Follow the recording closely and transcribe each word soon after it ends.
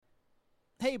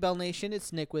Hey, Bell Nation,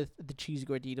 it's Nick with the Cheese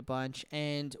Gordita Bunch,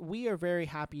 and we are very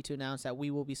happy to announce that we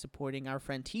will be supporting our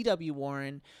friend T.W.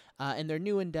 Warren in their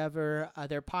new endeavor,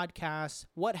 their podcast,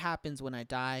 What Happens When I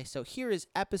Die. So here is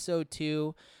episode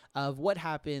 2 of What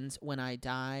Happens When I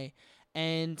Die.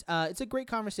 And it's a great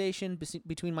conversation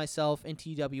between myself and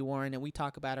T.W. Warren, and we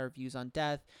talk about our views on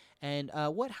death and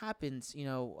what happens,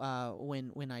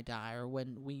 when I die or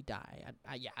when we die.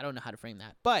 I don't know how to frame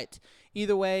that. But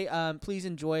either way, please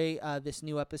enjoy this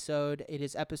new episode. It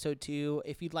is episode 2.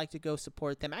 If you'd like to go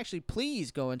support them, actually,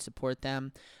 please go and support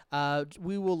them.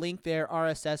 We will link their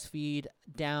RSS feed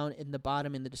down in the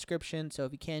bottom in the description. So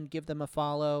if you can, give them a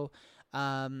follow.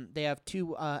 They have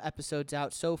 2 episodes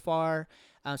out so far,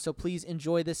 so please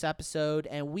enjoy this episode,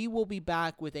 and we will be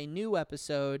back with a new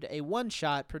episode, a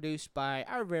one-shot produced by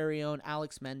our very own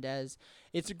Alex Mendez.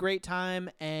 It's a great time,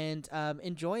 and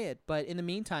enjoy it, but in the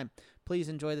meantime, please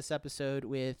enjoy this episode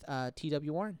with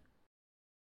T.W. Warren.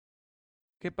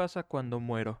 ¿Qué pasa cuando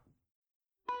muero?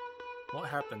 What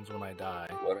happens when I die?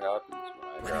 What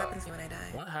happens when I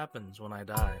die? What happens when I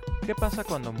die? ¿Qué pasa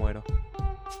cuando muero?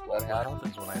 What What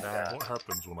happens? happens when I die? What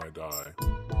happens when I die?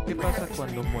 ¿Qué pasa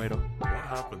cuando muero? What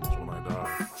happens when I die?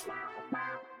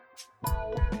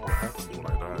 What happens when I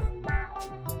die?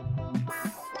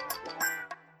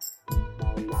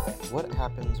 What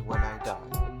Happens When I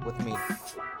Die? With me,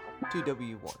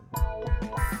 T.W. Warren.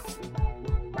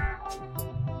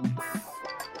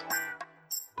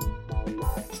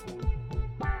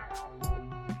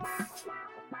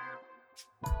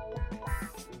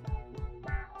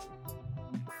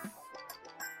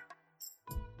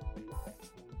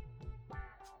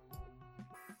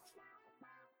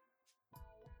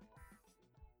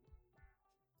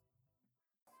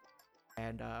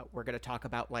 And we're going to talk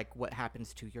about like what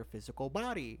happens to your physical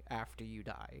body after you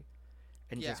die,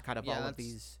 and just kind of all of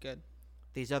these good.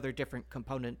 these other different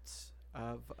components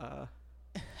of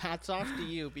Hats off to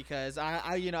you, because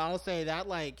I'll say that,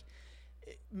 like,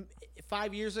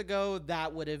 5 years ago,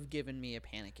 that would have given me a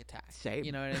panic attack. Same.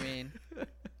 You know what I mean?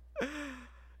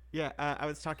 Yeah, I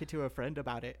was talking to a friend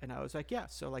about it, and I was like, yeah,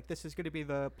 so like this is going to be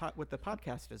what the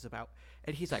podcast is about,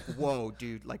 and he's like, whoa,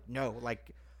 dude, like no,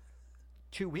 like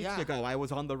 2 weeks ago I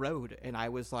was on the road and I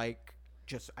was like,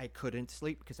 I couldn't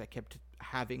sleep because I kept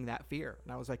having that fear,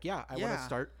 and I was like, I want to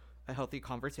start a healthy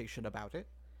conversation about it.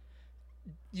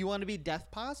 You want to be death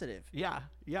positive. Yeah.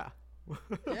 Yeah.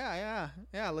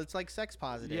 It's like sex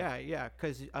positive. Yeah,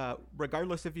 because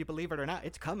regardless if you believe it or not,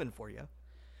 it's coming for you.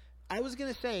 I was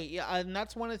gonna say, and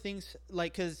that's one of the things,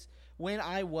 like, because when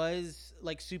I was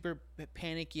like super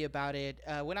panicky about it,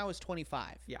 when I was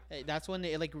 25, that's when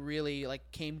it like really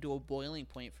like came to a boiling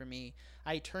point for me.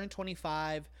 I turned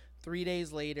 25. 3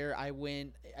 days later, I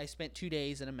spent 2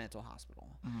 days in a mental hospital,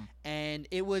 and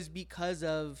it was because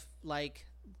of like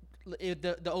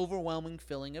the overwhelming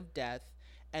feeling of death,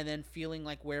 and then feeling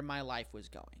like where my life was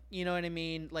going. You know what I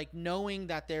mean? Like knowing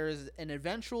that there is an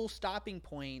eventual stopping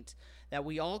point that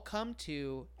we all come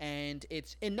to, and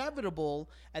it's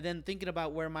inevitable, and then thinking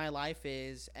about where my life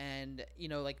is, and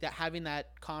like that, having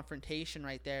that confrontation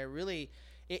right there, really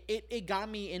it got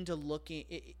me into looking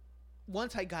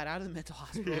once I got out of the mental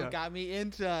hospital. It got me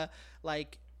into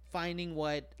like finding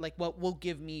what will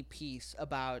give me peace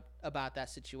about that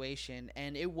situation,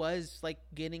 and it was like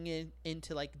getting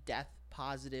into like death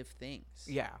positive things.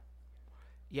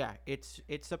 It's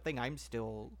something I'm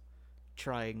still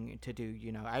trying to do.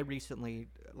 I recently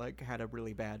like had a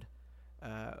really bad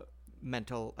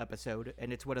mental episode,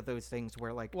 and it's one of those things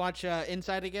where like watch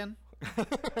Inside again.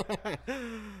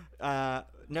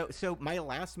 No, so my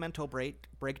last mental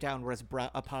breakdown was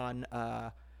brought upon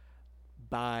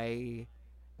by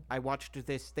I watched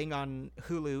this thing on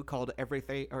Hulu called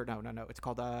Everything, or no, it's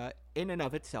called In and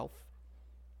of Itself,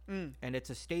 and it's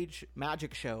a stage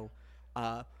magic show,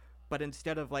 but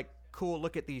instead of like, cool,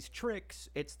 look at these tricks,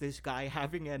 it's this guy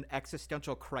having an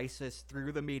existential crisis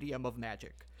through the medium of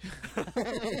magic.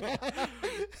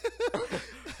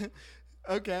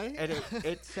 Okay. And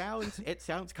it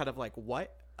sounds kind of like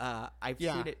what? I've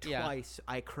seen it twice.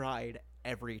 I cried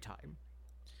every time.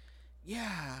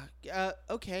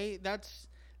 Okay, that's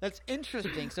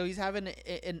interesting. So he's having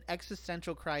an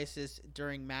existential crisis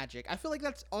during magic. I feel like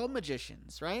that's all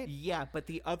magicians, right? Yeah, but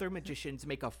the other magicians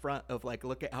make a front of like,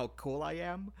 look at how cool I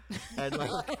am, and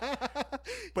like,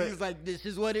 but he's like, this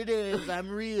is what it is. I'm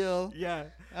real. Yeah.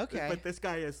 Okay. But this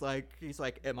guy is like, he's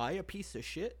like, am I a piece of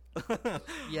shit?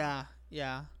 Yeah.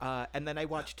 And then I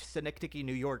watched Synecdoche,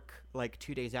 New York, like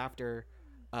 2 days after,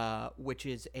 which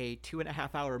is a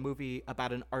 2.5-hour movie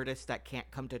about an artist that can't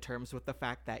come to terms with the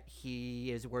fact that he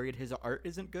is worried his art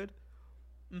isn't good.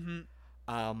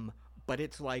 But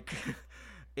it's like,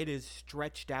 it is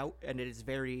stretched out and it is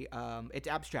very it's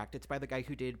abstract. It's by the guy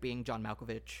who did Being John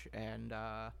Malkovich and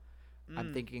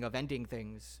I'm thinking of Ending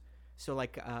Things. So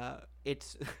like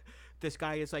it's this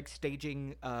guy is like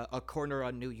staging a corner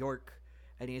on New York,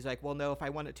 and he's like, well, no, if I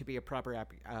want it to be a proper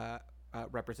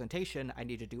representation, I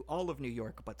need to do all of New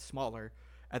York but smaller.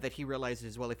 And that he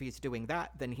realizes, well, if he's doing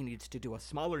that, then he needs to do a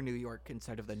smaller New York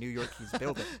inside of the New York he's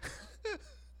building.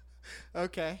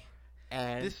 Okay.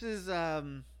 And This is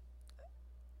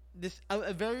this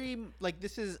a very like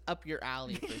this is up your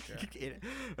alley for sure.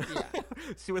 yeah.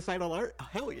 Suicidal art?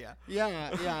 Hell yeah.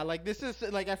 Yeah. Like this is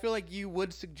like I feel like you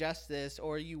would suggest this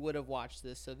or you would have watched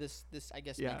this. So this I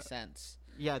guess Yeah. makes sense.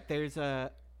 Yeah, there's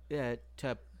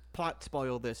to plot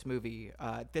spoil this movie.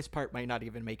 This part might not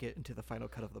even make it into the final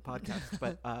cut of the podcast,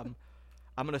 but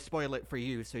I'm going to spoil it for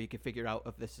you so you can figure out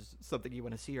if this is something you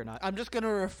want to see or not. I'm just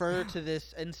gonna refer to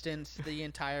this instance the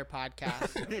entire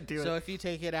podcast. Do So it. if you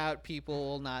take it out, people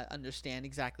will not understand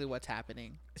exactly what's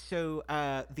happening. So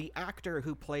the actor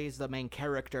who plays the main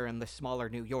character in the smaller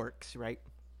New Yorks, right?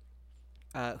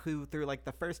 Who through like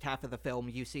the first half of the film,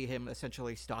 you see him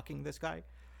essentially stalking this guy.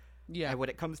 Yeah. And when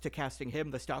it comes to casting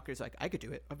him, the stalker's like, I could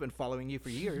do it. I've been following you for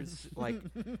years. Like,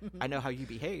 I know how you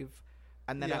behave.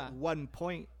 And then Yeah. at one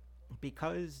point,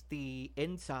 because the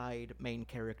inside main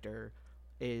character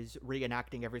is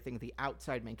reenacting everything the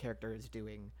outside main character is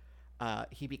doing,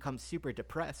 he becomes super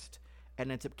depressed and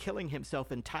ends up killing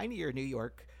himself in tinier New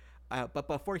York. But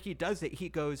before he does it, he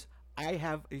goes,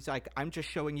 he's like, I'm just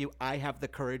showing you I have the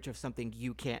courage of something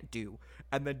you can't do.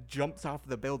 And then jumps off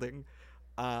the building.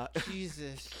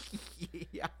 Jesus.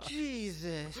 Yeah.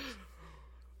 Jesus.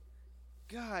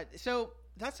 God. So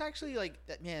that's actually like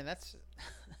that. Man, that's.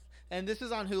 And this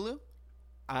is on Hulu.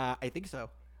 I think so.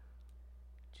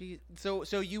 Jeez.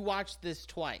 So you watched this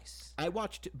twice, I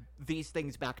watched these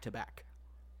things back to back.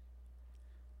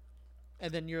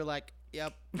 and then you're like,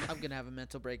 "Yep, I'm gonna have a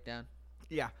mental breakdown."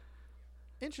 Yeah.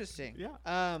 Interesting.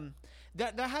 Yeah.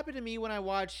 That happened to me when I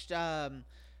watched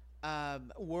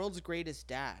World's Greatest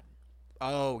Dad.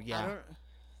 Oh I yeah. don't,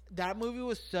 that movie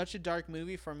was such a dark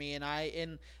movie for me, and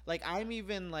I'm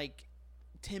even like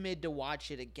timid to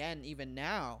watch it again even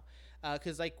now,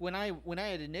 because like when I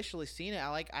had initially seen it,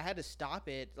 I had to stop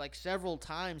it like several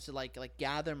times to like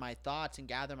gather my thoughts and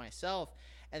gather myself,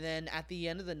 and then at the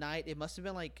end of the night, it must have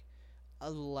been like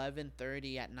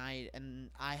 11:30 at night, and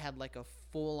I had like a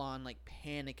full on like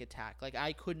panic attack. Like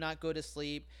I could not go to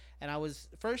sleep, and I was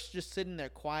first just sitting there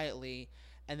quietly.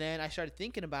 And then I started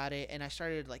thinking about it, and I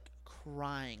started like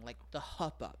crying, like the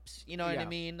hup-ups. You know what I Yeah.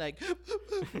 mean? Like,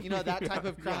 that type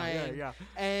of crying. Yeah.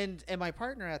 And my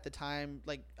partner at the time,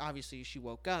 like obviously she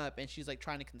woke up and she's like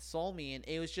trying to console me, and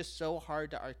it was just so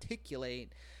hard to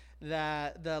articulate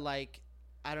that the like,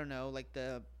 I don't know, like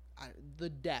the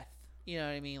death. You know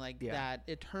what I mean? Like Yeah. that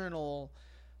eternal,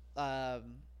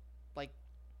 like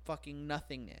fucking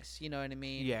nothingness. You know what I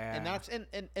mean? Yeah. And that's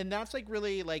and that's like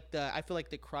really like I feel like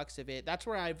the crux of it. That's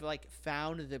where I've like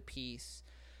found the peace,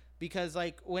 because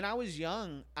like when I was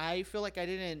young, I feel like I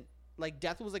didn't like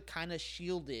death was like kind of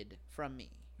shielded from me.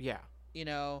 Yeah. You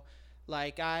know,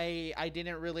 like I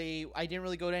didn't really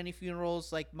go to any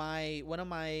funerals. Like one of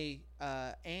my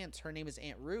aunts, her name is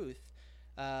Aunt Ruth,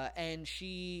 and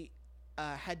she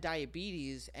had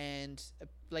diabetes, and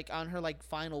like on her like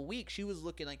final week, she was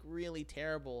looking like really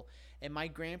terrible, and my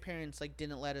grandparents like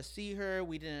didn't let us see her.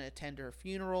 We didn't attend her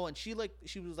funeral, and she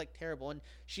was like terrible. And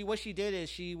what she did is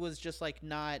she was just like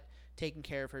not taking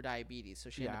care of her diabetes,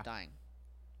 so she ended up dying.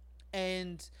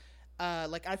 And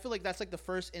like I feel like that's like the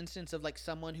first instance of like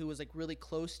someone who was like really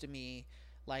close to me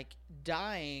like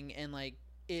dying, and like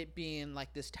it being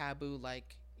like this taboo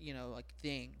like like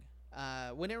thing,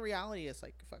 when in reality it's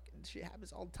like fucking shit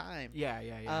happens all the time.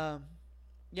 Yeah.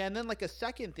 Yeah, and then like a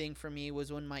second thing for me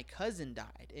was when my cousin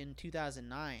died in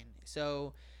 2009.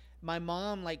 So my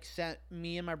mom like sent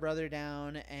me and my brother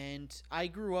down, and I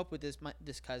grew up with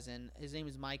this cousin. His name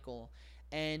is Michael,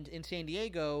 and in San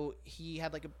Diego he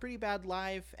had like a pretty bad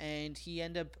life, and he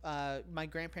ended up my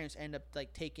grandparents ended up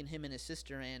like taking him and his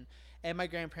sister in, and my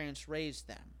grandparents raised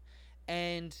them.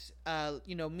 And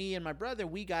me and my brother,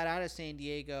 we got out of San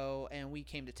Diego and we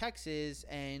came to Texas,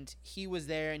 and he was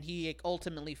there, and he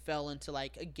ultimately fell into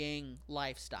like a gang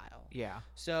lifestyle. Yeah.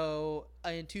 So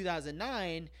in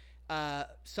 2009,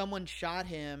 someone shot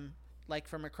him like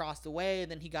from across the way,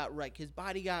 and then he got like his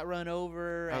body got run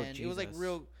over, and it was like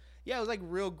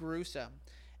real gruesome.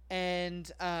 And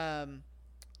my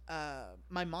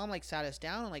mom like sat us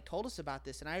down and like told us about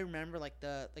this, and I remember like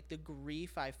the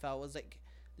grief I felt was like,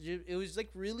 it was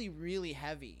like really, really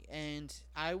heavy. And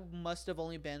I must have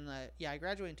only been I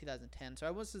graduated in 2010, so I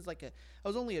was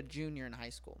only a junior in high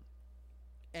school.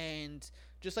 and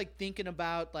just like thinking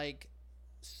about like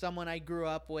someone I grew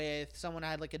up with, someone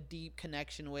I had like a deep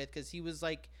connection with, because he was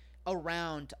like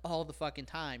around all the fucking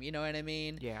time, you know what I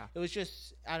mean? Yeah. It was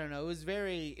just, I don't know,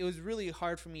 it was really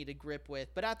hard for me to grip with.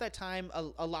 But at that time,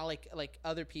 a lot like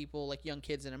other people, like young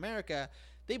kids in America,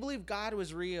 they believed God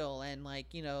was real, and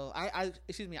like, you know, I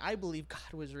believe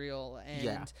God was real,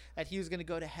 and that he was going to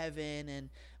go to heaven, and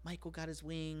Michael got his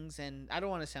wings. And I don't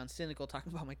want to sound cynical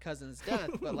talking about my cousin's death,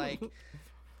 but like,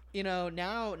 you know,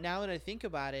 now that I think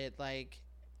about it, like,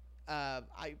 I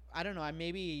don't know, I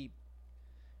maybe,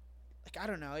 like, I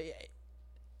don't know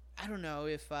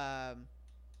if I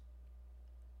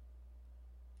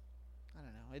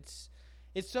don't know,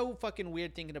 it's so fucking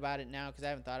weird thinking about it now, because I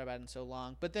haven't thought about it in so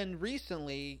long. But then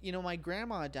recently, you know, my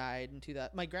grandpa died in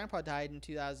 2019,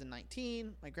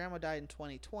 my grandma died in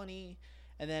 2020,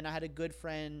 and then I had a good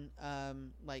friend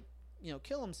like, you know,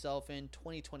 kill himself in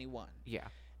 2021. Yeah.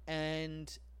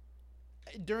 And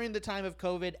during the time of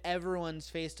COVID, everyone's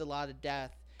faced a lot of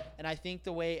death. And I think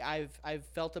the way I've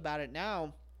felt about it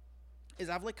now is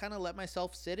I've like kind of let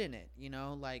myself sit in it, you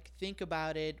know, like think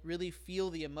about it, really feel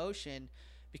the emotion,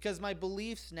 because my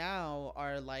beliefs now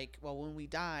are like, well, when we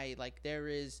die, like there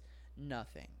is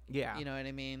nothing. Yeah. You know what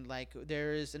I mean? Like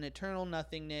there is an eternal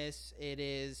nothingness. It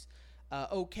is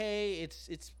okay.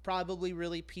 It's probably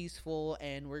really peaceful,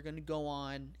 and we're going to go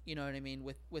on, you know what I mean,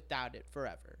 without it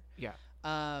forever. Yeah.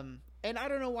 And I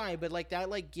don't know why, but like that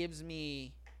like gives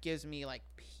me like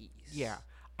peace. Yeah.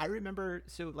 I remember,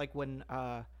 so like when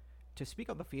to speak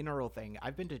on the funeral thing,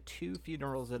 I've been to 2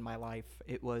 funerals in my life.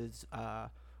 It was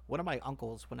one of my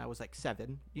uncles when I was like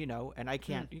 7, you know, and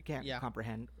you can't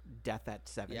comprehend death at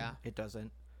 7. Yeah. It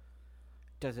doesn't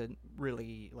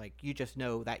really, like, you just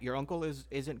know that your uncle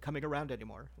isn't coming around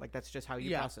anymore. Like that's just how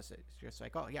you process it. It's just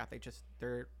like, oh yeah,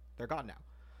 they're gone now.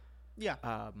 Yeah.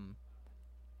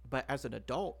 But as an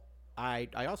adult, I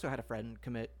also had a friend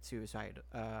commit suicide.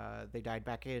 They died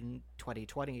back in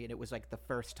 2020, and it was like the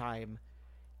first time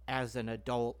as an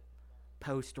adult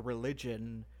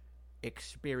post-religion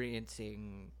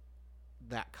experiencing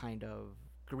that kind of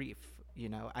grief. You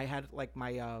know, I had like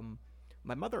my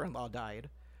mother-in-law died,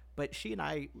 but she and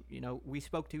I, you know, we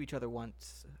spoke to each other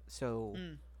once, so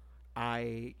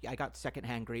I got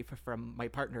secondhand grief from my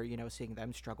partner, you know, seeing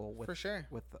them struggle with, for sure,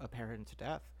 with a parent's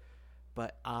death.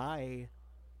 But I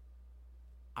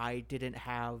didn't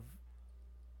have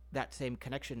that same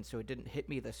connection, so it didn't hit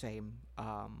me the same.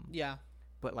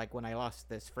 But like when I lost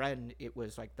this friend, it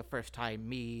was like the first time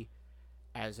me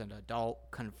as an adult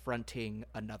confronting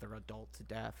another adult's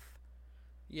death.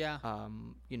 Yeah.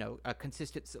 You know, a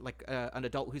consistent, like an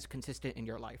adult who's consistent in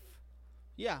your life.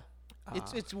 Yeah.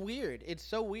 It's weird. It's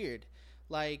so weird.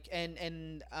 Like,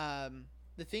 and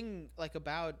the thing like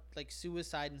about like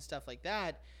suicide and stuff like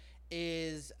that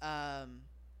is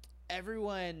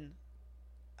everyone.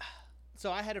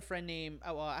 So I had a friend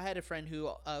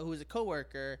who was a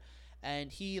coworker,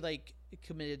 and he like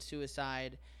committed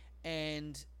suicide,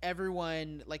 and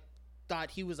everyone like thought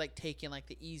he was like taking like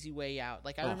the easy way out.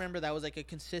 Like I remember that was like a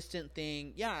consistent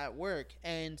thing, at work.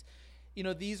 And you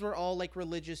know, these were all like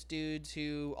religious dudes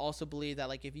who also believe that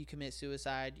like if you commit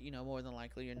suicide, you know, more than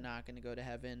likely you're not going to go to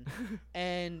heaven.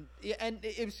 and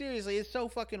seriously, it's so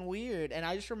fucking weird. And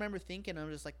I just remember thinking,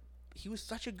 I'm just like, he was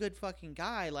such a good fucking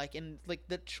guy. Like, and like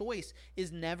the choice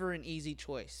is never an easy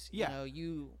choice. Yeah. You know,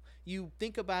 you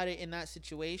think about it in that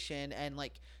situation, and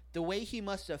like the way he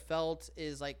must have felt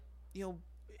is like, you know,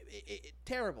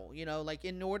 terrible. You know, like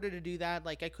in order to do that,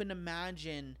 like I couldn't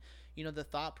imagine, you know, the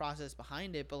thought process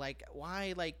behind it. But like,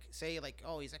 why like say like,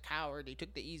 oh, he's a coward, he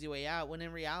took the easy way out, when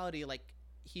in reality, like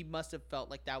he must have felt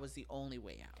like that was the only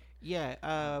way out.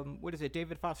 Yeah. What is it?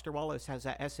 David Foster Wallace has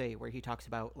that essay where he talks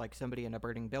about like somebody in a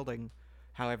burning building,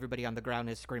 how everybody on the ground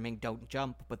is screaming, "Don't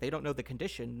jump," but they don't know the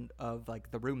condition of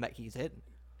like the room that he's in.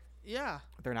 Yeah.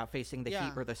 They're not facing the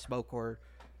heat or the smoke or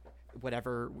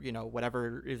whatever, you know,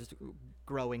 whatever is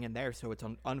growing in there. So it's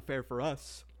unfair for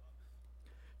us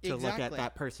to look at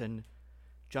that person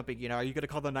jumping. You know, are you going to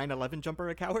call the 9/11 jumper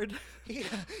a coward?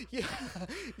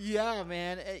 Yeah,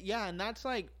 man. Yeah. And that's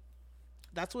like,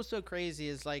 that's what's so crazy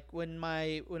is like when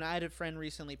I had a friend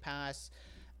recently pass,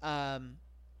 I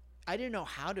didn't know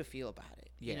how to feel about it.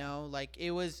 You know, like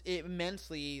it was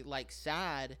immensely like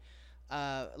sad,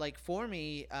 like for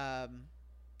me,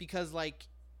 because like,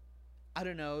 I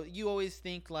don't know, you always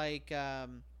think like,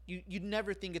 you'd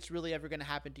never think it's really ever going to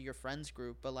happen to your friends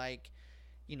group, but like,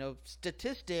 you know,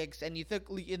 statistics, and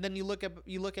then you look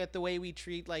at the way we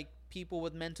treat like people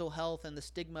with mental health and the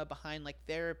stigma behind like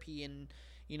therapy and,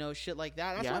 you know, shit like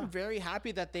that. That's why I'm very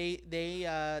happy that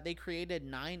they created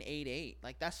 988.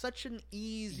 Like that's such an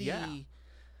easy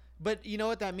But you know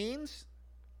what that means?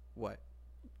 What?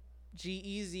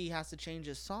 G-Eazy has to change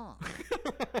his song.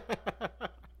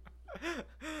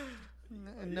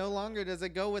 No longer does it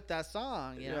go with that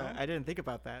song, you know? Yeah, I didn't think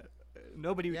about that.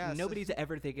 Nobody's so-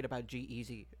 ever thinking about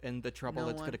G-Eazy and the trouble No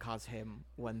it's one. going to cause him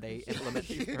when they implement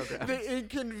these programs. The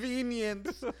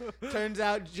inconvenience. Turns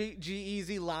out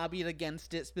G-Eazy lobbied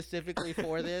against it specifically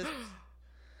for this.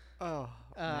 Oh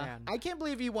man. I can't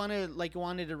believe he wanted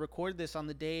to record this on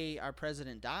the day our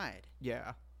president died.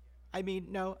 Yeah. I mean,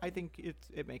 no, I think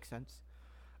it makes sense.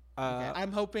 Okay.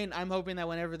 I'm hoping that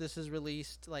whenever this is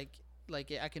released, like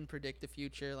I can predict the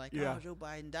future. Like, Yeah. oh, Joe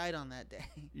Biden died on that day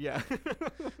Yeah.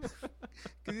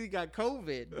 because he got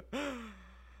COVID.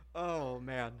 Oh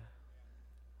man.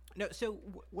 No, so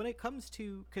when it comes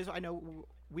to, because I know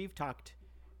we've talked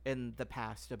in the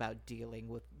past about dealing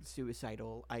with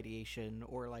suicidal ideation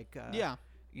or like Yeah.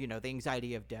 you know, the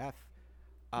anxiety of death.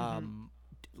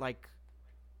 Like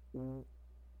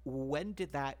when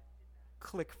did that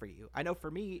click for you? I know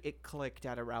for me it clicked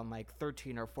at around like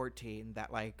 13 or 14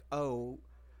 that like, oh,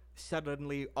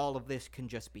 suddenly all of this can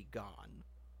just be gone.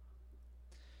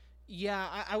 Yeah,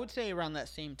 I would say around that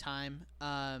same time.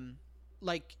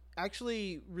 Like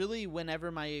actually, really,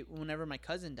 whenever my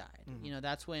cousin died, you know,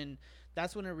 that's when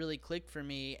it really clicked for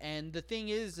me. And the thing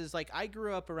is like I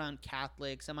grew up around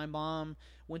Catholics, and my mom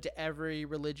went to every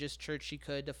religious church she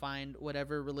could to find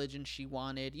whatever religion she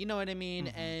wanted. You know what I mean?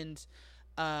 And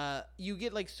you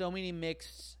get like so many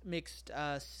mixed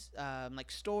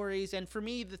like stories. And for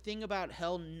me, the thing about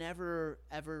hell never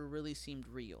ever really seemed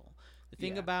real. The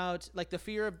thing about like the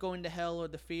fear of going to hell or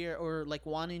the fear or like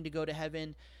wanting to go to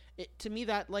heaven, to me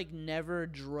that like never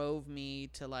drove me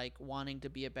to like wanting to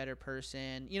be a better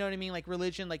person. You know what I mean? Like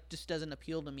religion like just doesn't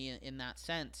appeal to me in that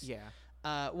sense. Yeah.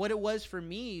 What it was for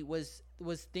me was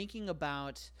thinking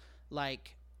about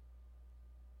like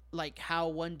how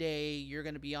one day you're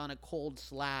going to be on a cold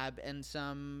slab and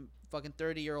some fucking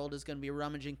 30-year-old is going to be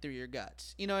rummaging through your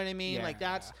guts. You know what I mean? Yeah. Like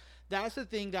that's the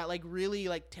thing that like really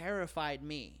like terrified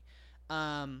me.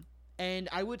 And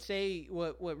I would say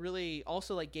what really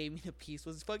also like gave me the peace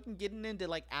was fucking getting into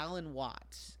like Alan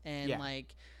Watts and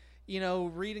like, you know,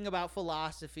 reading about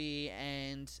philosophy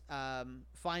and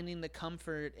finding the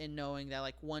comfort in knowing that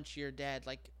like once you're dead,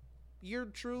 like you're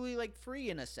truly like free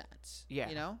in a sense. Yeah.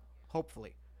 You know?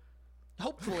 Hopefully.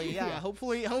 Hopefully, yeah.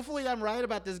 Hopefully I'm right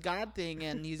about this God thing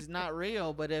and he's not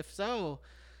real. But if so,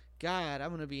 God, I'm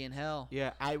gonna be in hell.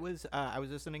 Yeah, I was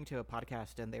listening to a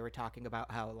podcast and they were talking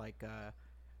about how like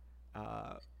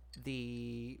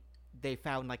they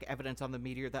found like evidence on the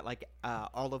meteor that like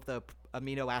all of the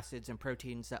amino acids and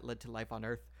proteins that led to life on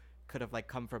Earth could have like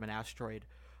come from an asteroid.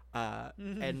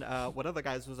 And one of the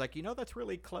guys was like, you know, that's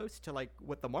really close to like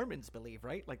what the Mormons believe,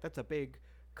 right? Like that's a big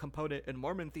component in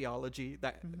Mormon theology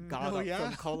that God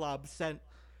from Kolob sent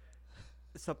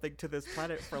something to this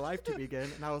planet for life to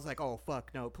begin. And I was like, oh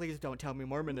fuck no, please don't tell me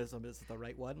Mormonism is the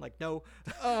right one. Like no,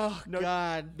 no,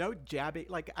 God, no jabbing.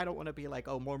 Like I don't want to be like,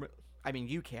 oh, Mormon. I mean,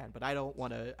 you can, but I don't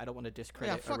want to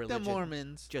discredit fuck a religion the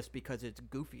Mormons just because it's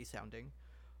goofy sounding.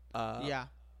 Yeah,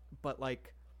 but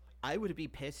like I would be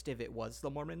pissed if it was the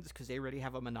Mormons because they already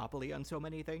have a monopoly on so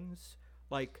many things.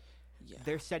 Like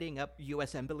they're setting up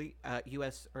U.S.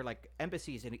 or like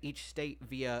embassies in each state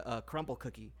via a crumble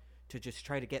cookie to just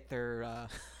try to get their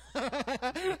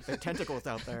tentacles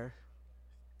out there.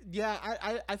 Yeah,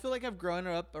 I feel like I've grown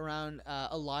up around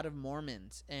a lot of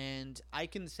Mormons, and I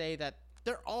can say that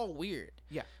they're all weird.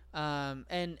 Yeah.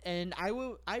 And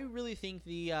I really think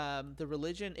the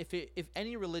religion, if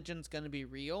any religion's gonna be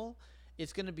real,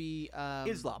 it's gonna be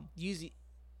Islam.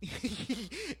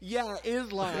 Yeah,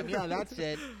 Islam. Yeah, that's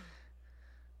it.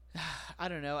 I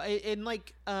don't know. And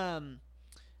like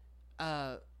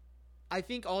I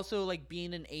think also like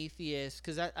being an atheist,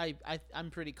 because I'm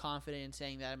pretty confident in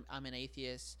saying that I'm an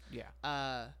atheist. Yeah.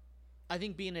 I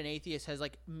think being an atheist has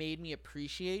like made me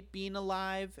appreciate being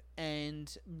alive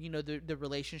and, you know, the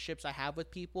relationships I have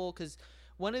with people. Because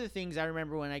one of the things I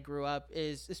remember when I grew up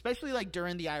is, especially like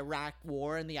during the Iraq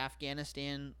war and the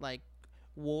Afghanistan like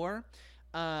war,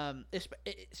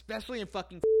 especially in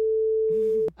fucking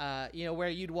you know, where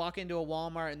you'd walk into a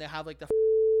Walmart and they have like the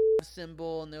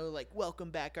symbol and they're like,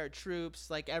 welcome back our troops,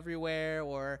 like everywhere,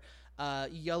 or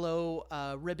yellow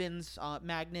ribbons,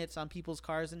 magnets on people's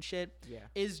cars and shit. Yeah.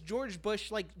 Is George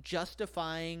Bush like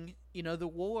justifying, you know, the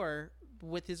war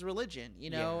with his religion, you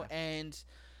know? Yeah. And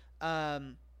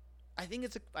I think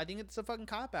it's a fucking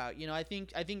cop out, you know. I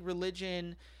think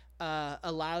religion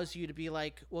allows you to be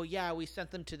like, well, yeah, we sent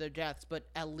them to their deaths, but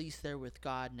at least they're with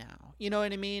God now. You know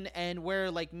what I mean? And where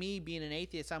like me being an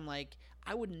atheist, I'm like,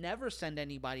 I would never send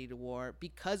anybody to war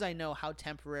because I know how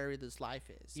temporary this life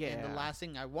is. And the Yeah. last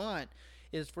thing I want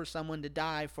is for someone to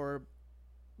die for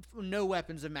no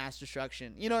weapons of mass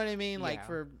destruction. You know what I mean? Like Yeah.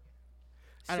 for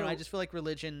I don't know. I So- just feel like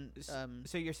religion.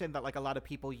 So you're saying that like a lot of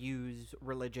people use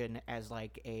religion as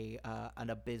like a an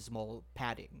abysmal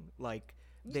padding, like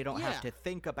they don't Yeah. have to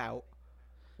think about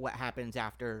what happens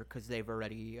after because they've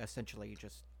already essentially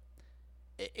just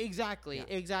Exactly, Yeah.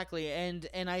 exactly, and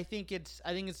I think it's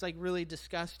like really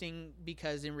disgusting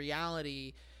because in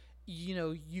reality, you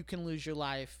know, you can lose your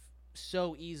life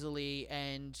so easily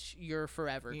and you're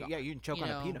forever gone. yeah, you can choke you on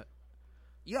know? a peanut.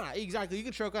 Yeah, exactly. You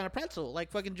can choke on a pretzel like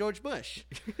fucking George Bush.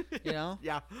 You know,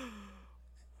 Yeah.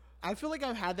 I feel like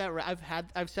I've had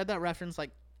that. I've said that reference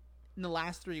like in the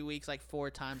last 3 weeks like 4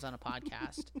 times on a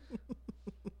podcast.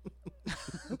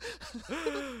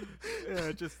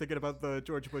 Yeah, just thinking about the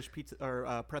George Bush pizza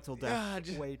or pretzel death. Yeah,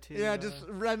 just, way too. yeah, just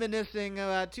reminiscing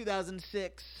about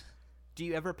 2006. Do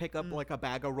you ever pick up like a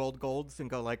bag of rolled golds and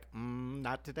go like,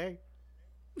 not today?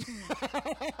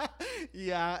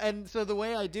 Yeah, and so the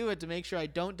way I do it to make sure I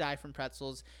don't die from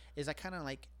pretzels is I kind of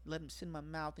like let them sit in my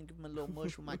mouth and give them a little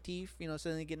mush with my teeth, you know,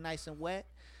 so they get nice and wet,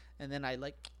 and then I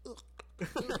like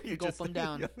You gulp just- them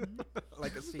down.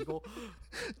 like a seagull.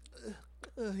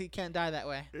 You can't die that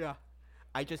way. Yeah.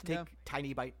 I just take Yeah.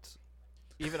 tiny bites,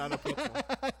 even on a pretzel.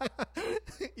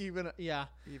 Even yeah,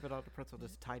 Even on a pretzel,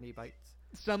 just tiny bites.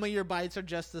 some of your bites are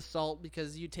just the salt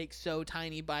because you take so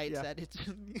tiny bites Yeah. that it's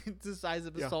it's the size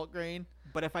of a Yeah. salt grain.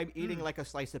 But if I'm eating like a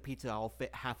slice of pizza, I'll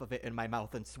fit half of it in my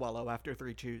mouth and swallow after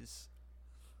 3 chews.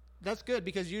 That's good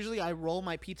because usually I roll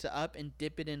my pizza up and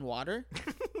dip it in water,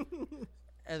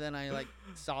 and then I like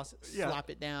Yeah, slap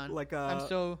it down. like I'm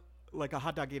so. like a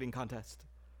hot dog eating contest.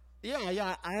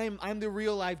 Yeah, I'm the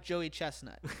real life Joey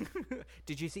Chestnut.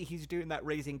 Did you see he's doing that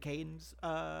Raising Cane's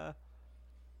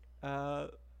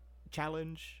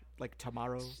challenge like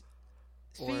tomorrow?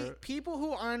 See, people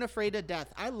who aren't afraid of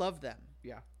death, I love them.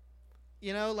 Yeah.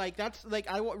 You know, like that's like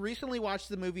recently watched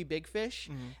the movie Big Fish,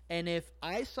 and if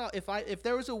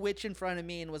there was a witch in front of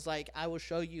me and was like, "I will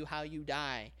show you how you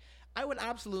die," I would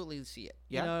absolutely see it.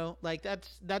 Yeah. You know, like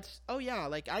that's oh yeah,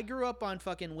 like I grew up on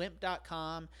fucking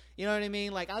wimp.com. You know what I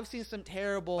mean? Like I've seen some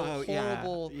terrible,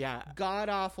 horrible, yeah. god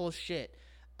awful shit.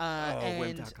 And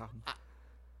Wimp.com.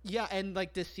 yeah, and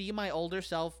like to see my older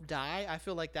self die, I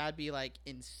feel like that'd be like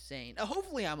insane.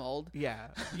 Hopefully, I'm old. Yeah.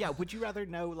 Yeah. Would you rather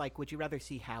know, like, would you rather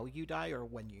see how you die or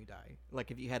when you die? Like,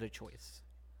 if you had a choice.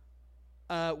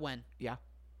 When? Yeah.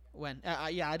 When?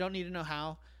 Yeah, I don't need to know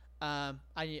how.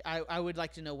 I would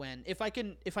like to know when. If I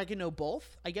can know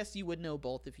both, I guess you would know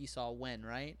both if you saw when,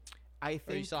 right? I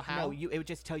think saw how? no. It would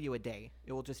just tell you a day.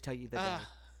 It will just tell you the day.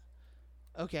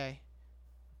 Okay.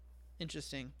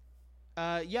 Interesting.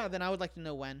 Yeah, then I would like to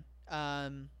know when.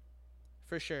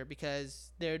 For sure, because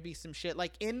there would be some shit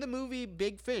like in the movie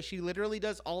Big Fish. He literally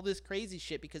does all this crazy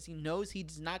shit because he knows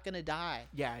he's not gonna die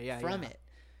Yeah. from yeah. it,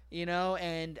 you know.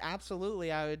 And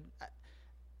absolutely, I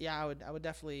would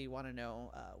definitely want to know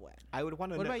when. I would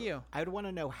want to. What about you? I would want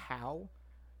to know how,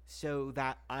 so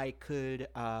that I could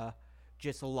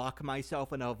just lock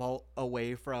myself in a vault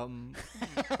away from.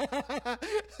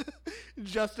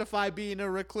 Justify being a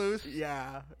recluse.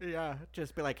 Yeah.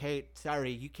 Just be like, hey,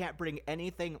 sorry, you can't bring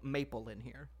anything maple in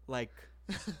here. Like,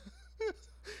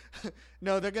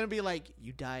 No, they're gonna be like,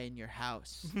 you die in your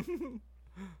house.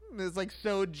 It's like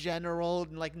so general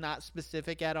and like not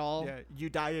specific at all. yeah, you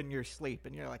die in your sleep,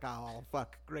 and you're like, oh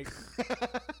fuck, great.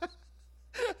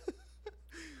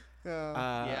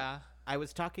 Yeah. I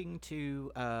was talking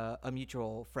to a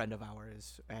mutual friend of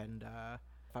ours, and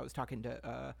I was talking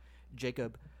to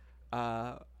Jacob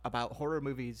about horror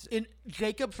movies. In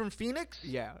Jacob from Phoenix?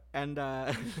 Yeah, and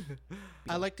I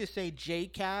like to say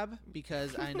J-Cab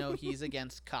because I know he's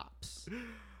against cops.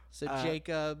 So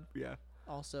Jacob yeah.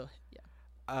 also,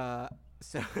 yeah.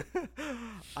 So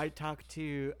I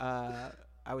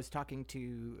was talking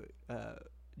to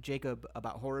Jacob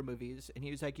about horror movies, and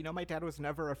he was like, you know, my dad was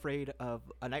never afraid of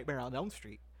A Nightmare on Elm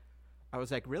Street. I was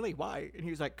like, really? Why? And he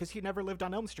was like, because he never lived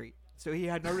on Elm Street, so he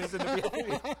had no reason to be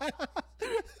afraid.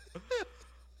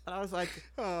 And I was like,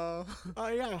 oh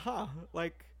yeah, huh?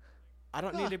 Like, I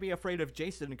don't need to be afraid of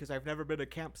Jason because I've never been to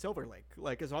Camp Silver Lake.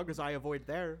 Like, as long as I avoid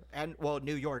there, and well,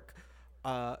 New York,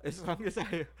 as long as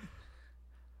I.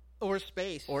 Or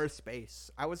space. Or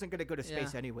space. I wasn't gonna go to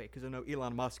space Yeah. anyway because I know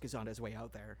Elon Musk is on his way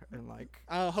out there, and like,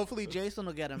 Hopefully Jason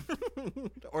will get him.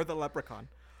 or the Leprechaun.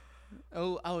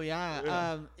 Oh yeah.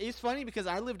 Yeah. It's funny because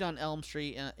I lived on Elm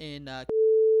Street in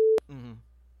Mm-hmm.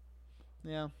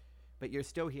 yeah. But you're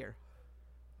still here.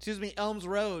 Excuse me, Elms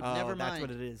Road. Oh, Never mind. that's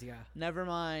what it is. Yeah. Never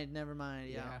mind.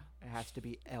 Yeah. It has to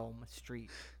be Elm Street.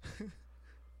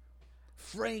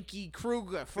 Frankie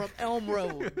Krueger from Elm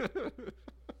Road.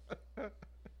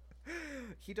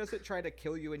 He doesn't try to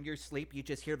kill you in your sleep. You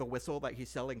just hear the whistle that he's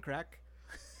selling crack.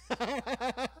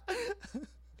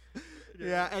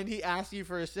 Yeah, and he asks you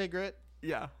for a cigarette.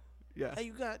 Yeah. Yeah.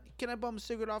 Hey, can I bum a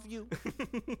cigarette off you?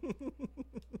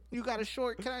 You got a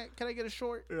short? Can I get a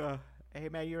short? Yeah. Hey,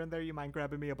 man, you're in there. You mind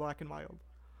grabbing me a Black and Mild?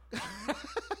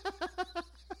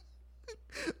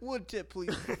 One tip,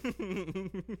 please.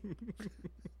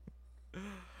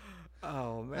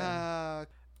 Oh, man.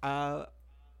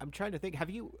 I'm trying to think. Have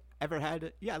you ever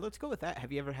had... Yeah, let's go with that.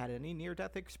 Have you ever had any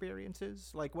near-death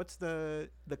experiences? Like, what's the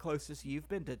closest you've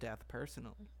been to death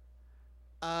personally?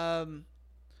 I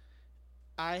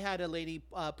had a lady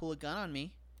pull a gun on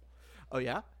me. Oh,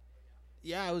 yeah?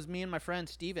 Yeah, it was me and my friend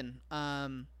Steven.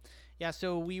 Yeah,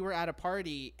 so we were at a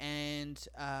party, and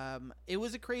it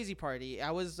was a crazy party. I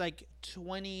was like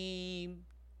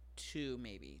 22,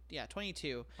 maybe. Yeah,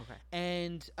 22. Okay.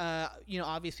 And,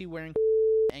 obviously wearing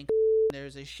and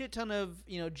there's a shit ton of,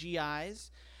 GIs.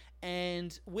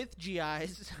 And with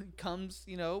GIs comes,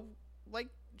 like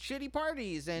shitty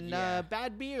parties and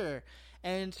bad beer.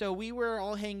 And so we were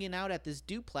all hanging out at this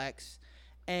duplex,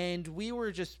 and we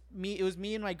were just it was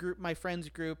me and my friends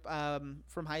group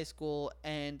from high school,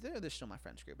 and they're still my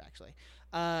friends group actually.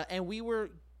 And we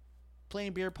were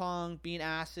playing beer pong, being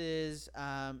asses,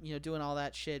 doing all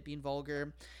that shit, being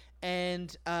vulgar.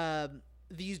 And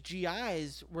these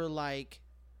GIs were like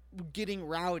getting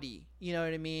rowdy, you know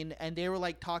what I mean? And they were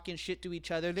like talking shit to each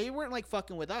other. They weren't like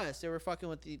fucking with us. They were fucking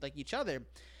with each other.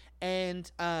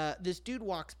 And this dude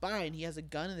walks by, and he has a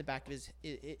gun in the back of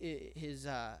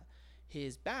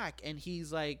his back, and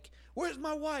he's like, "Where's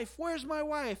my wife? Where's my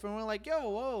wife?" And we're like, "Yo,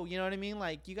 whoa," you know what I mean?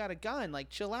 Like, you got a gun,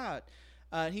 like, chill out.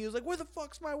 And he was like, "Where the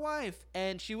fuck's my wife?"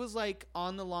 And she was like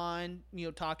on the lawn,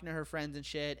 talking to her friends and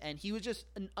shit. And he was just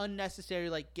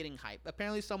unnecessary, like, getting hype.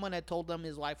 Apparently, someone had told him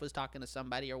his wife was talking to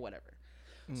somebody or whatever.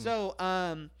 So,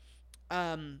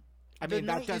 I mean,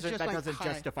 that doesn't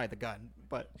justify the gun,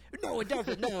 but no, it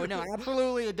doesn't. No,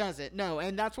 absolutely it doesn't. No,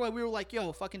 and that's why we were like,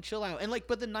 "Yo, fucking chill out." And like,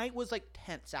 but the night was like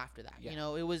tense after that.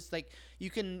 Yeah. It was like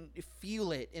you can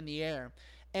feel it in the air.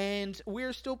 And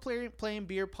we're still playing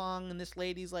beer pong, and this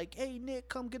lady's like, "Hey, Nick,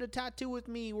 come get a tattoo with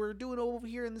me. We're doing it over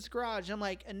here in this garage." I'm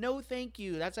like, "No, thank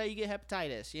you. That's how you get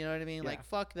hepatitis." You know what I mean? Yeah. Like,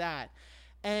 fuck that.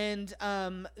 And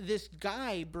this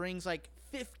guy brings like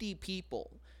 50 people.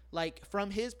 Like,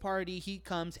 from his party, he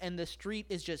comes, and the street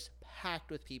is just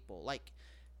packed with people. Like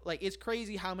it's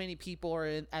crazy how many people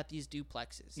are at these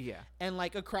duplexes. Yeah. And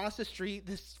like across the street,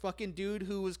 this fucking dude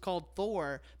who was called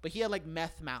Thor, but he had like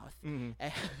meth mouth. Mm-hmm.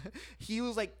 And he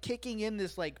was like kicking in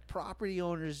this like property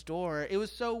owner's door. It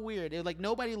was so weird. It was like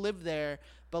nobody lived there,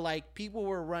 but like people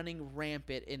were running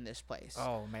rampant in this place.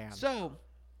 Oh, man. So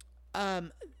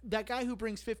that guy who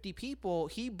brings 50 people,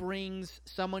 he brings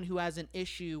someone who has an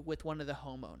issue with one of the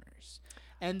homeowners.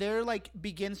 And there like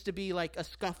begins to be like a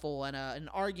scuffle and an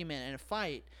argument and a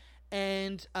fight.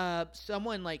 And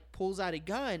someone like pulls out a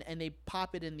gun, and they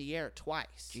pop it in the air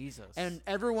twice. Jesus. And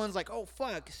everyone's like, "Oh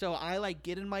fuck." So I like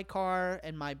get in my car,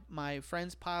 and my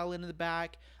friends pile into the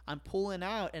back. I'm pulling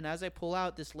out, and as I pull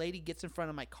out, this lady gets in front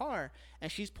of my car,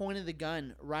 and she's pointing the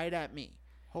gun right at me.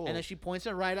 Oh. And then she points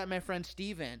it right at my friend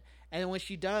Steven. And then when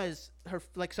she does,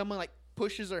 someone like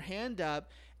pushes her hand up,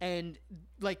 and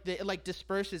like it like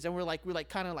disperses, and we're like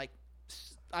kind of like,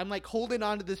 I'm like holding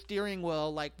onto the steering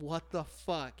wheel, like, what the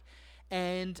fuck?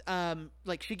 And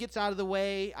like she gets out of the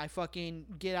way, I fucking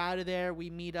get out of there, we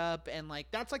meet up, and like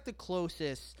that's like the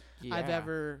closest I've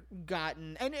ever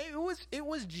gotten, and it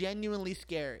was genuinely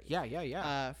scary.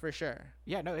 Yeah. For sure.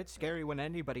 Yeah, no, it's scary when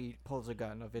anybody pulls a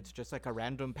gun. If it's just like a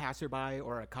random passerby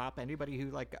or a cop, anybody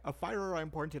who like a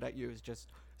firearm pointed at you is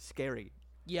just scary.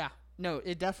 Yeah, no,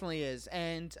 it definitely is.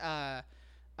 And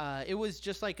it was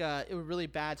just like a really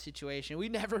bad situation. We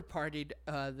never partied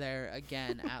there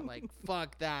again at like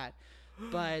fuck that.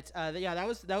 But yeah,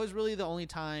 that was really the only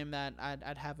time that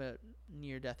I'd have a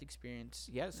near-death experience.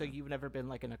 Yeah, so you've never been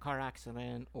like in a car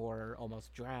accident or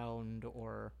almost drowned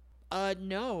or...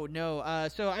 No.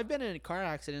 So I've been in car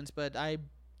accidents, but I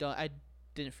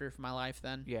didn't fear for my life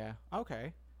then. Yeah.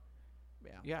 Okay.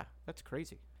 Yeah. Yeah, that's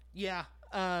crazy. Yeah.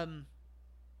 Yeah.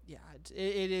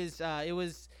 It is.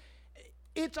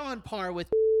 It's on par with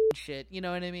shit. You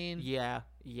know what I mean? Yeah.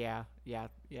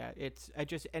 It's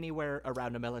just anywhere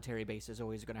around a military base is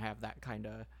always going to have that kind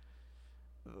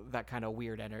of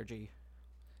weird energy.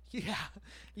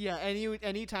 Yeah.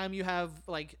 Anytime you have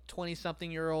like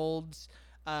 20-something-year-olds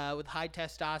with high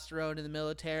testosterone in the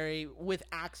military with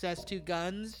access to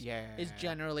guns, is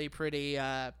generally pretty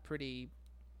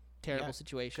terrible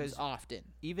situations. Often,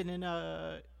 even in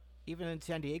even in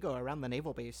San Diego, around the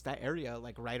naval base, that area,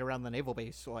 like right around the naval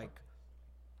base, like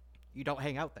you don't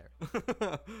hang out there.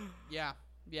 Yeah.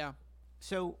 Yeah.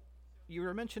 So you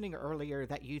were mentioning earlier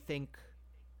that you think,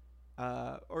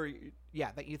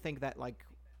 that you think that like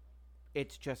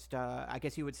it's just, I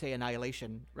guess you would say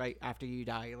annihilation, right? After you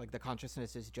die, like the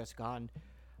consciousness is just gone.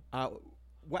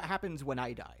 What happens when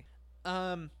I die?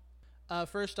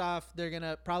 First off, they're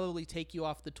gonna probably take you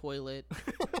off the toilet.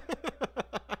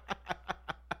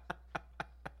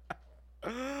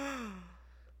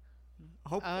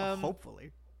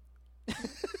 Hopefully.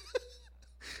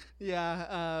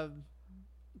 Yeah.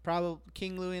 Probably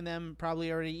King Louie and them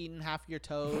probably already eaten half your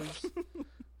toes.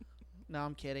 No,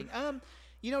 I'm kidding.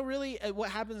 Really, what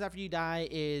happens after you die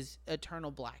is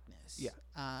eternal blackness. Yeah.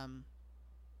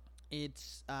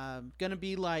 It's gonna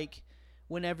be like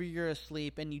whenever you're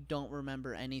asleep and you don't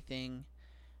remember anything.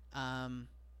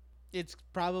 It's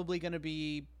probably gonna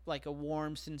be like a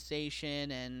warm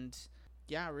sensation, and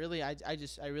yeah, really, I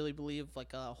really believe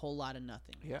like a whole lot of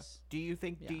nothingness. Yeah. Do you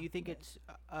think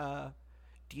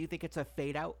it's a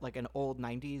fade out like an old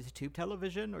 90s tube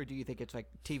television, or do you think it's like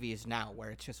TVs now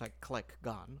where it's just like click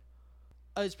gone?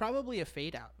 It's probably a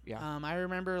fade out. Yeah. I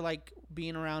remember like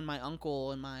being around my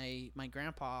uncle and my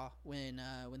grandpa when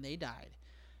they died,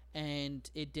 and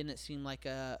it didn't seem like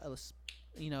a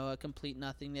complete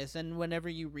nothingness. And whenever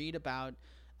you read about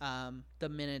the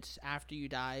minutes after you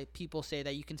die, people say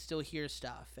that you can still hear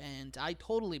stuff, and I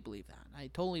totally believe that. I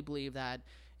totally believe that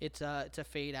it's a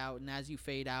fade out, and as you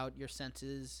fade out, your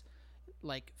senses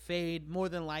like fade.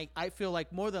 I feel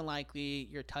like more than likely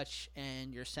your touch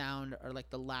and your sound are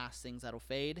like the last things that'll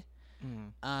fade.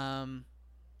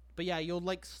 But yeah, you'll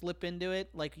like slip into it,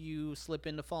 like you slip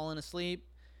into falling asleep,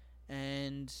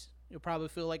 and you'll probably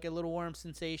feel like a little warm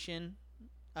sensation,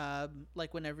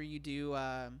 like whenever you do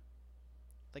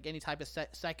like any type of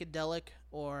psychedelic,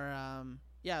 or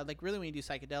like really when you do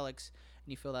psychedelics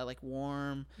and you feel that like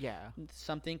warm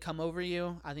something come over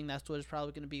you. I think that's what it's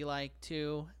probably going to be like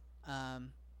too. And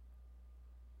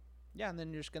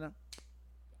then you're just gonna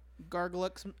gargle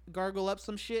up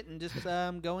some shit and just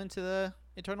go into the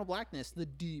eternal blackness, the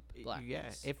deep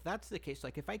blackness. Yeah, if that's the case,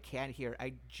 like if I can't hear,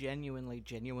 I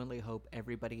genuinely hope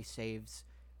everybody saves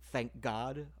 "Thank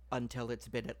God" until it's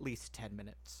been at least 10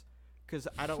 minutes, because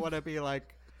I don't want to be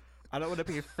like, I don't want to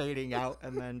be fading out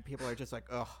and then people are just like,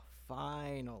 oh,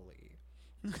 finally.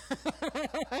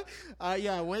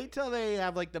 Wait till they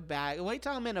have like the bag. Wait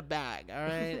till I'm in a bag, all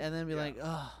right, and then be like,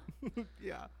 oh,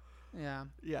 yeah.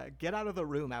 Get out of the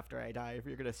room after I die if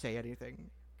you're gonna say anything,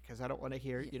 because I don't want to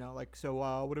hear, like,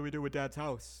 so what do we do with Dad's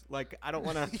house? Like, I don't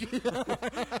want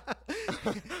to.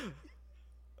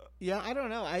 Yeah, I don't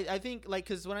know. I think like,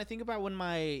 because when I think about when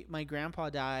my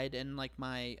grandpa died and like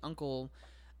my uncle,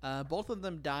 both of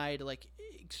them died like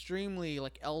extremely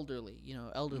like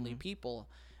elderly people.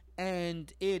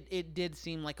 And it did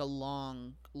seem like a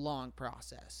long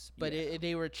process, but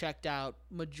they were checked out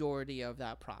majority of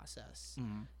that process.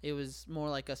 It was more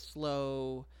like a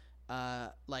slow,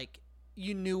 like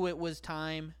you knew it was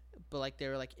time, but like they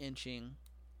were like inching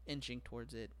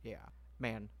towards it. Yeah,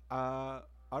 man. All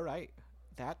right,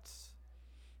 that's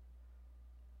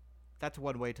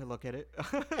one way to look at it.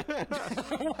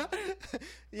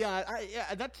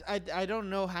 I don't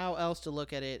know how else to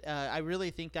look at it. I really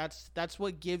think that's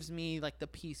what gives me like the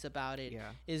peace about it,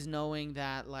 is knowing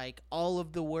that like all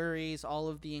of the worries, all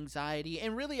of the anxiety,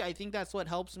 and really I think that's what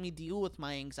helps me deal with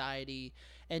my anxiety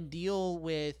and deal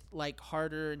with like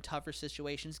harder and tougher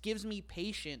situations, gives me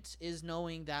patience, is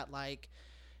knowing that like,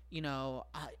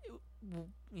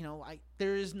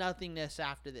 there is nothingness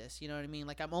after this. You know what I mean?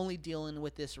 Like, I'm only dealing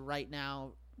with this right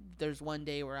now. There's one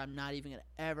day where I'm not even gonna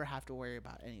ever have to worry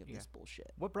about any of this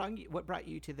bullshit. What brought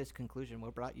you to this conclusion?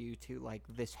 What brought you to like,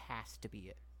 this has to be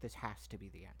it? This has to be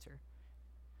the answer.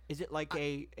 Is it like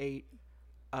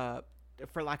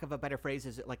for lack of a better phrase,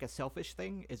 is it like a selfish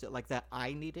thing? Is it like that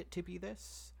I need it to be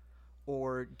this,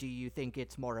 or do you think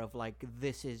it's more of like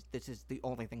this is the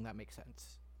only thing that makes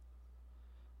sense?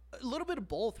 A little bit of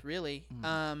both, really.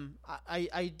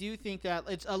 I do think that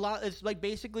it's like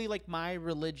basically like my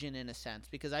religion in a sense,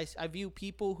 because I view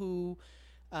people who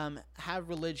have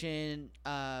religion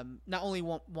not only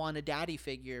want a daddy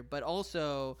figure, but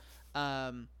also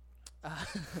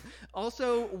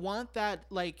also want that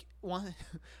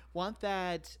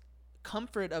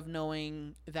comfort of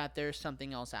knowing that there's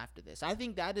something else after this. I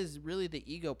think that is really the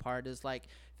ego part, is like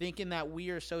thinking that we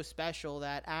are so special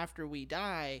that after we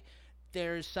die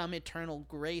there's some eternal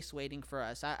grace waiting for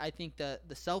us. I think the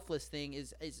selfless thing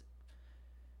is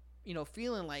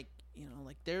feeling like you know,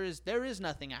 like there is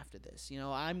nothing after this. You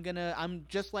know, I'm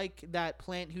just like that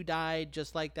plant who died,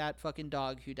 just like that fucking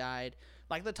dog who died,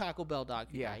 like the Taco Bell dog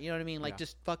who Yeah. died. You know what I mean? Like Yeah.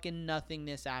 just fucking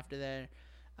nothingness after there.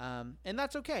 And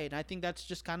that's okay. And I think that's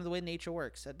just kind of the way nature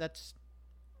works. That's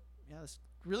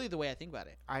really the way I think about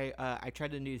it. I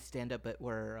tried a new stand-up bit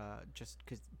where just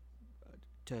because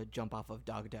to jump off of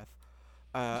dog death,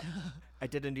 I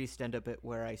did a new stand-up bit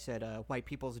where I said white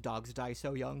people's dogs die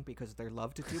so young because they're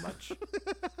loved too much.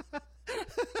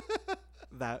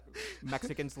 That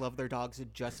Mexicans love their dogs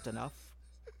just enough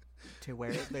to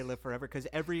where they live forever. Because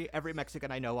every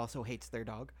Mexican I know also hates their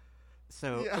dog.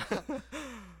 So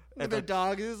and Their then-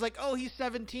 dog is like, oh, he's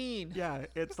 17. yeah,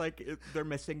 it's like they're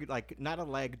missing like not a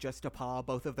leg, just a paw.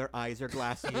 Both of their eyes are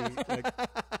glassy. Like,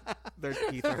 their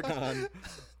teeth are gone.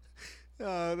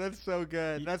 Oh, that's so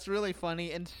good. That's really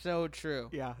funny and so true.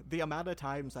 Yeah, the amount of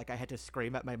times like I had to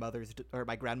scream at my mother's or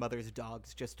my grandmother's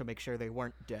dogs just to make sure they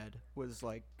weren't dead was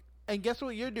like, And guess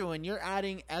what you're doing? You're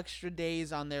adding extra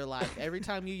days on their life. Every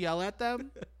time you yell at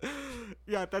them,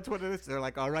 yeah, that's what it is. They're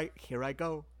like, all right, here I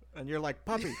go, and you're like,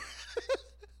 puppy,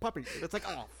 puppy. It's like,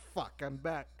 oh fuck, I'm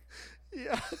back.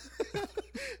 yeah.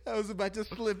 I was about to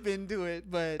slip into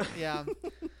it, but yeah.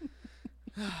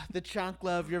 The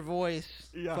chancla of your voice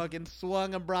Yeah. fucking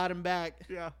swung and brought him back.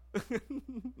 Yeah.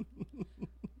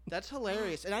 That's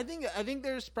hilarious. And I think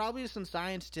there's probably some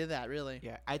science to that, really.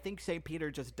 Yeah, I think St. Peter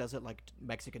just doesn't like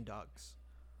Mexican dogs.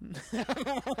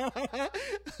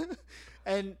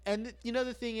 and you know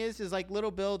the thing is like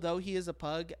Little Bill, though he is a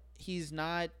pug, he's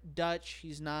not Dutch,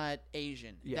 he's not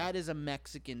Asian. Yeah. That is a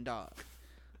Mexican dog.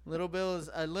 Little Bill is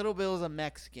a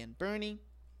Mexican. Bernie,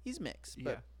 he's mixed, but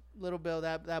Yeah. Little Bill,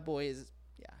 that boy is,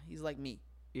 yeah, he's like me.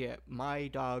 Yeah, my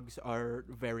dogs are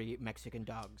very Mexican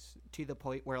dogs to the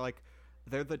point where like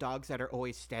they're the dogs that are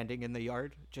always standing in the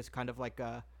yard, just kind of like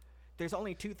there's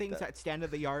only two things that stand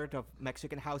in the yard of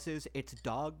Mexican houses. It's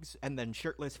dogs and then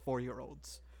shirtless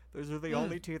 4-year-olds. Those are the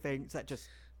only two things that just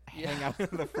hang out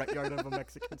in the front yard of a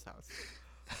Mexican's house.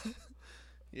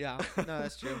 Yeah, no,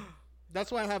 that's true. That's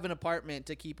why I have an apartment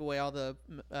to keep away all the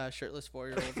shirtless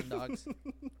 4-year-olds and dogs.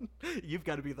 You've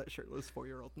got to be that shirtless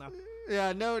 4-year-old now.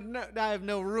 Yeah, no, I have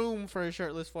no room for a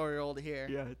shirtless 4-year-old here.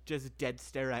 Yeah, just dead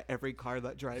stare at every car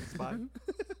that drives by.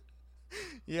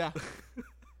 Yeah.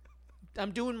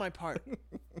 I'm doing my part.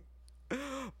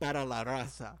 Para la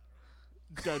raza.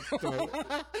 Dead stare.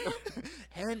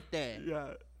 Gente. Yeah,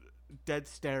 dead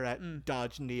stare at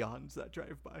Dodge Neons that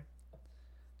drive by.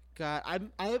 God,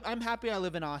 I'm happy I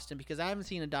live in Austin because I haven't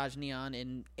seen a Dodge Neon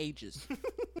in ages.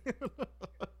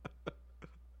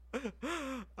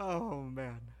 Oh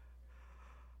man.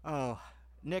 Oh,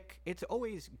 Nick, it's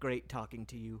always great talking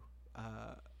to you.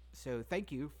 So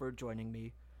thank you for joining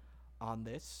me on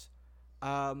this.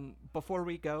 Before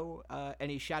we go,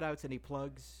 any shout outs, any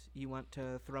plugs you want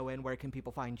to throw in? Where can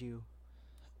people find you?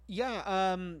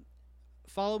 Yeah,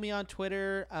 follow me on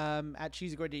Twitter at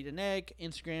Cheesy Gordita Nick,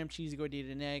 Instagram Cheesy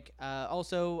Gordita Nick.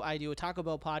 Also, I do a Taco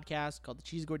Bell podcast called the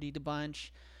Cheesy Gordita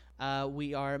Bunch.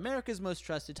 We are America's most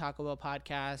trusted Taco Bell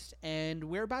podcast, and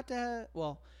we're about to,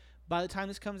 well, by the time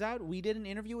this comes out, we did an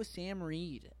interview with Sam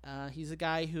Reed. He's a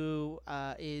guy who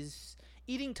is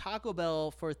eating Taco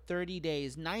Bell for 30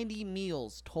 days, 90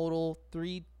 meals total,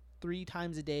 three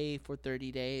times a day for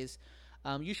 30 days.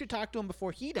 You should talk to him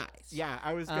before he dies. Yeah,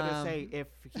 I was gonna say if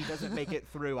he doesn't make it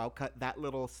through, I'll cut that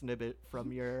little snippet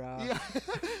from your. Yeah.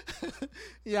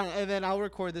 Yeah, and then I'll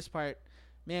record this part.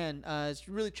 Man, it's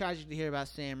really tragic to hear about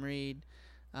Sam Reed.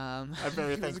 I'm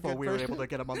very he was a thankful good we were person. able to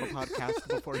get him on the podcast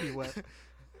before he went.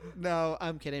 No,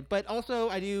 I'm kidding. But also,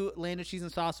 I do Land of Cheese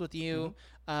and Sauce with you.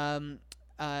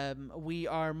 We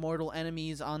are mortal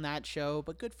enemies on that show,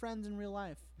 but good friends in real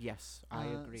life. Yes, I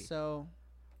agree. So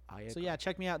I agree. So yeah,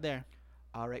 check me out there.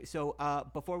 All right. So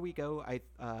before we go,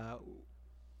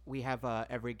 we have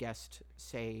every guest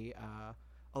say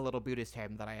a little Buddhist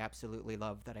hymn that I absolutely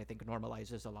love that I think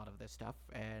normalizes a lot of this stuff,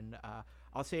 and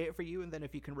I'll say it for you, and then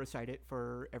if you can recite it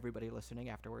for everybody listening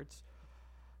afterwards.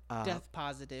 Death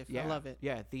positive. Yeah, I love it.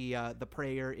 Yeah. The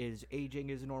prayer is aging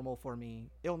is normal for me,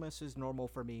 illness is normal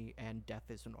for me, and death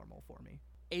is normal for me.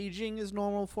 Aging is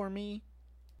normal for me.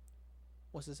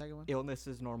 What's the second one? Illness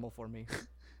is normal for me.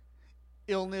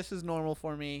 Illness is normal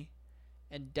for me,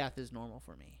 and death is normal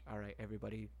for me. All right,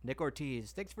 everybody. Nick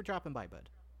Ortiz, thanks for dropping by, bud.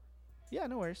 Yeah,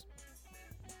 no worries.